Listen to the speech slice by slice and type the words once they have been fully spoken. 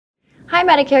Hi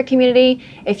Medicare community,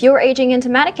 if you're aging into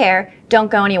Medicare,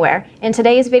 don't go anywhere. In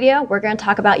today's video, we're going to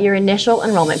talk about your initial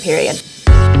enrollment period.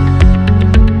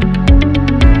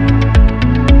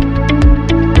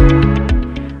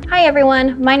 Hi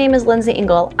everyone, my name is Lindsay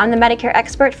Engel. I'm the Medicare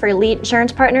expert for Elite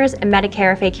Insurance Partners and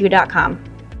MedicareFAQ.com.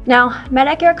 Now,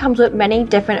 Medicare comes with many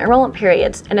different enrollment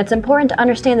periods, and it's important to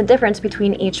understand the difference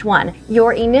between each one.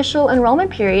 Your initial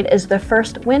enrollment period is the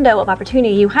first window of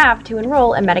opportunity you have to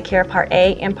enroll in Medicare Part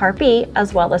A and Part B,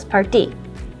 as well as Part D.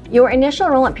 Your initial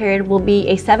enrollment period will be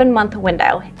a 7-month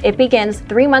window. It begins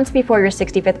 3 months before your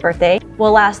 65th birthday,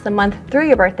 will last the month through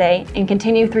your birthday, and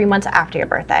continue 3 months after your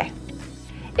birthday.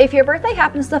 If your birthday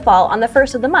happens to fall on the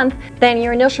first of the month, then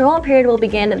your initial enrollment period will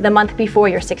begin the month before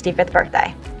your 65th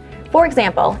birthday. For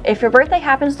example, if your birthday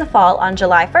happens to fall on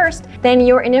July 1st, then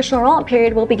your initial enrollment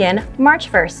period will begin March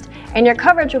 1st, and your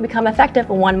coverage will become effective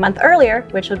 1 month earlier,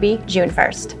 which would be June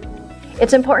 1st.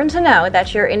 It's important to know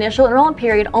that your initial enrollment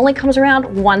period only comes around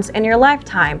once in your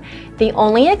lifetime. The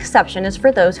only exception is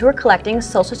for those who are collecting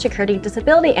Social Security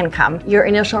disability income. Your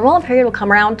initial enrollment period will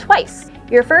come around twice.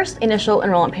 Your first initial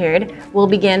enrollment period will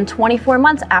begin 24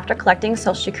 months after collecting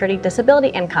Social Security disability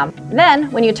income.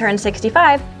 Then, when you turn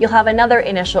 65, you'll have another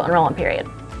initial enrollment period.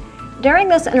 During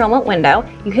this enrollment window,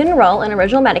 you can enroll in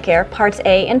Original Medicare Parts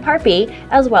A and Part B,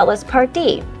 as well as Part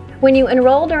D. When you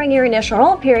enroll during your initial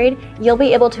enrollment period, you'll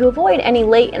be able to avoid any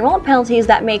late enrollment penalties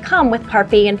that may come with Part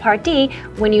B and Part D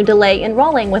when you delay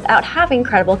enrolling without having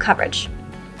credible coverage.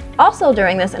 Also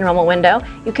during this enrollment window,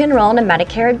 you can enroll in a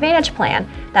Medicare Advantage plan.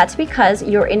 That's because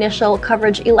your initial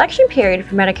coverage election period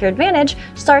for Medicare Advantage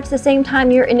starts the same time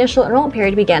your initial enrollment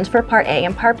period begins for Part A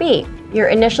and Part B. Your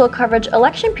initial coverage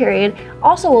election period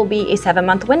also will be a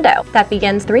 7-month window that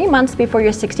begins 3 months before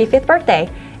your 65th birthday.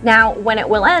 Now, when it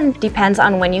will end depends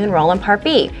on when you enroll in Part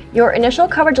B. Your initial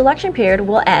coverage election period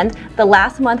will end the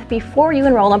last month before you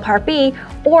enroll in Part B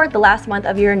or the last month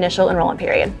of your initial enrollment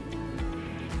period.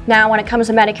 Now, when it comes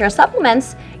to Medicare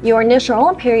supplements, your initial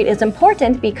enrollment period is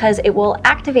important because it will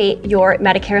activate your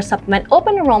Medicare supplement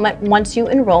open enrollment once you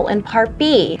enroll in Part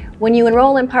B. When you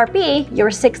enroll in Part B,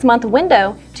 your 6-month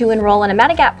window to enroll in a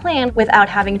Medigap plan without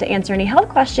having to answer any health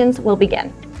questions will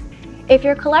begin. If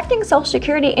you're collecting Social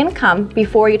Security income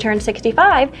before you turn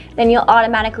 65, then you'll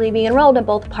automatically be enrolled in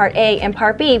both Part A and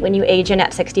Part B when you age in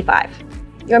at 65.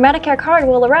 Your Medicare card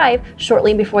will arrive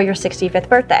shortly before your 65th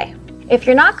birthday. If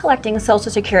you're not collecting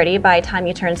Social Security by the time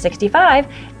you turn 65,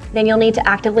 then you'll need to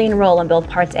actively enroll in both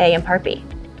Parts A and Part B.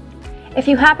 If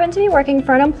you happen to be working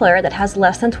for an employer that has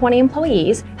less than 20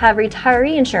 employees, have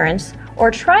retiree insurance, or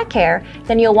TRICARE,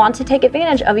 then you'll want to take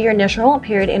advantage of your initial enrollment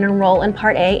period and enroll in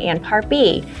Part A and Part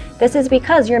B. This is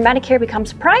because your Medicare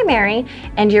becomes primary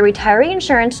and your retiree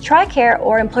insurance, TRICARE,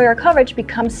 or employer coverage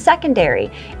becomes secondary.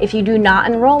 If you do not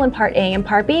enroll in Part A and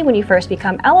Part B when you first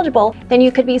become eligible, then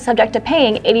you could be subject to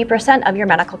paying 80% of your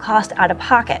medical cost out of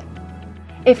pocket.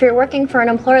 If you're working for an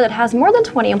employer that has more than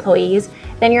 20 employees,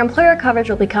 then your employer coverage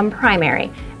will become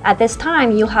primary. At this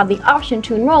time, you'll have the option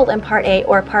to enroll in Part A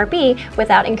or Part B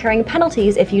without incurring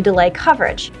penalties if you delay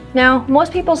coverage. Now,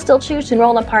 most people still choose to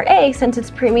enroll in Part A since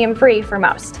it's premium-free for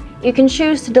most. You can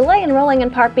choose to delay enrolling in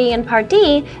Part B and Part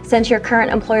D since your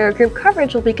current employer group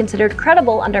coverage will be considered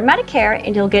credible under Medicare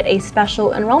and you'll get a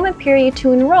special enrollment period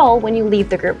to enroll when you leave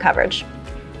the group coverage.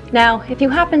 Now, if you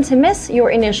happen to miss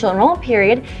your initial enrollment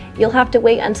period, you'll have to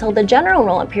wait until the general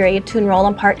enrollment period to enroll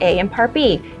in Part A and Part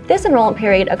B. This enrollment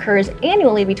period occurs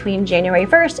annually between January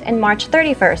 1st and March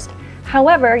 31st.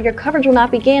 However, your coverage will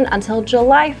not begin until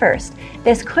July 1st.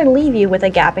 This could leave you with a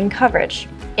gap in coverage.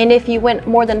 And if you went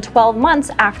more than 12 months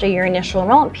after your initial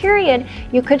enrollment period,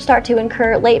 you could start to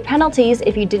incur late penalties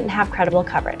if you didn't have credible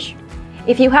coverage.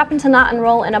 If you happen to not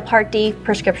enroll in a Part D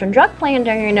prescription drug plan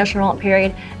during your initial enrollment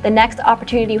period, the next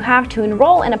opportunity you have to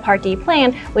enroll in a Part D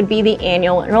plan would be the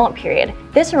annual enrollment period.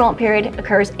 This enrollment period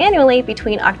occurs annually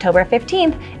between October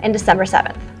 15th and December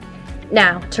 7th.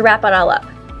 Now, to wrap it all up,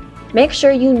 make sure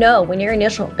you know when your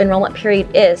initial enrollment period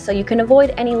is so you can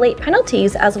avoid any late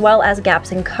penalties as well as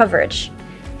gaps in coverage.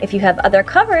 If you have other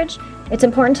coverage, it's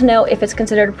important to know if it's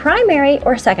considered primary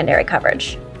or secondary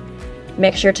coverage.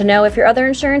 Make sure to know if your other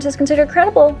insurance is considered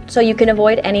credible so you can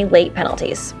avoid any late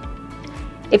penalties.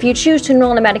 If you choose to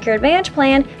enroll in a Medicare Advantage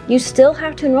plan, you still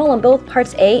have to enroll in both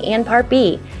Parts A and Part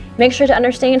B. Make sure to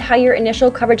understand how your initial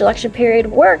coverage election period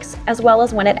works as well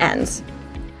as when it ends.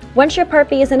 Once your Part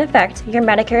B is in effect, your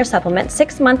Medicare Supplement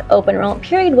 6-month open enrollment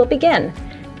period will begin.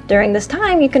 During this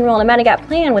time, you can enroll in a Medigap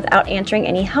plan without answering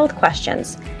any health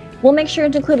questions. We'll make sure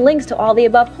to include links to all the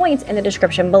above points in the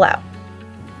description below.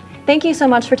 Thank you so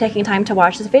much for taking time to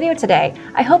watch this video today.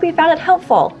 I hope you found it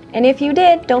helpful. And if you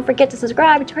did, don't forget to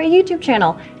subscribe to our YouTube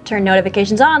channel. Turn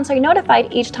notifications on so you're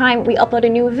notified each time we upload a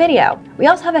new video. We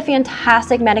also have a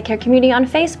fantastic Medicare community on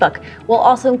Facebook. We'll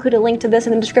also include a link to this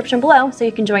in the description below so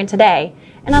you can join today.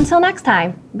 And until next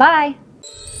time, bye!